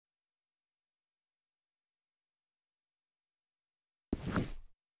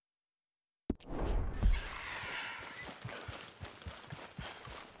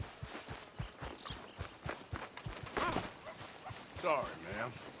sorry,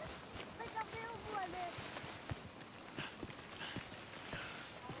 ma'am.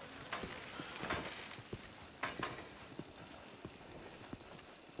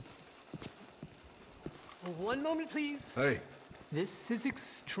 One moment, please. Hey. This is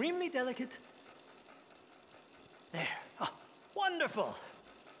extremely delicate. There. Ah, wonderful.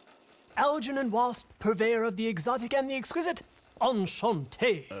 Algernon Wasp, purveyor of the exotic and the exquisite.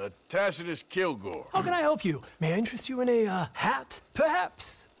 Enchanté. Tacitus Kilgore. How can I help you? May I interest you in a hat,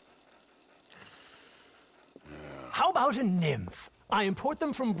 perhaps? How about a nymph? I import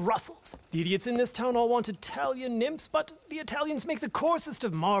them from Brussels. The idiots in this town all want Italian nymphs, but the Italians make the coarsest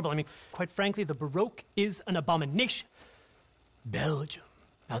of marble. I mean, quite frankly, the Baroque is an abomination. Belgium.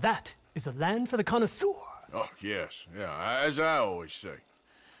 Now that is a land for the connoisseur. Oh, yes. Yeah, as I always say.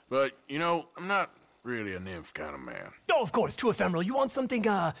 But, you know, I'm not really a nymph kind of man. Oh, of course, too ephemeral. You want something,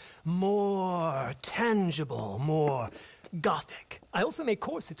 more tangible, more gothic. I also make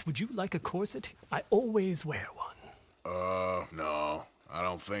corsets. Would you like a corset? I always wear one. No, I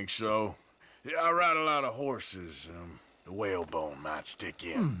don't think so. Yeah, I ride a lot of horses. The whalebone might stick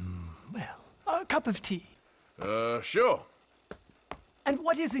in. Well, a cup of tea. Sure. And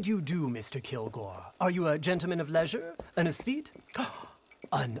what is it you do, Mr. Kilgore? Are you a gentleman of leisure? An aesthete?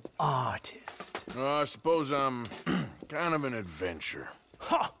 An artist? I suppose I'm kind of an adventurer.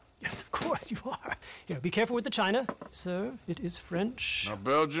 Ha! Yes, of course you are. Here, be careful with the china. Sir, it is French. Not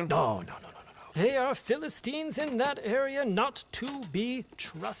Belgian? No. They are Philistines in that area, not to be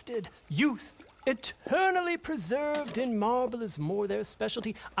trusted. Youth, eternally preserved in marble, is more their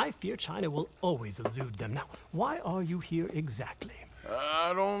specialty. I fear China will always elude them. Now, why are you here exactly?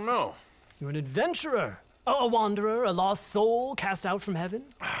 I don't know. You're an adventurer, a wanderer, a lost soul cast out from heaven?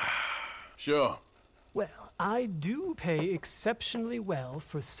 Sure. Well, I do pay exceptionally well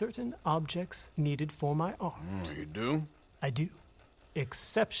for certain objects needed for my art. You do? I do.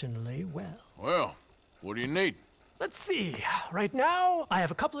 Exceptionally well. Well, what do you need? Let's see. Right now, I have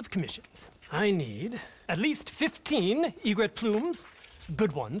a couple of commissions. I need at least 15 egret plumes.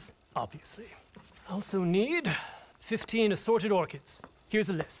 Good ones, obviously. I also need 15 assorted orchids. Here's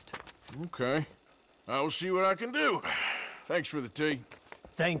a list. Okay. I will see what I can do. Thanks for the tea.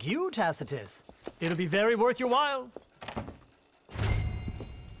 Thank you, Tacitus. It'll be very worth your while.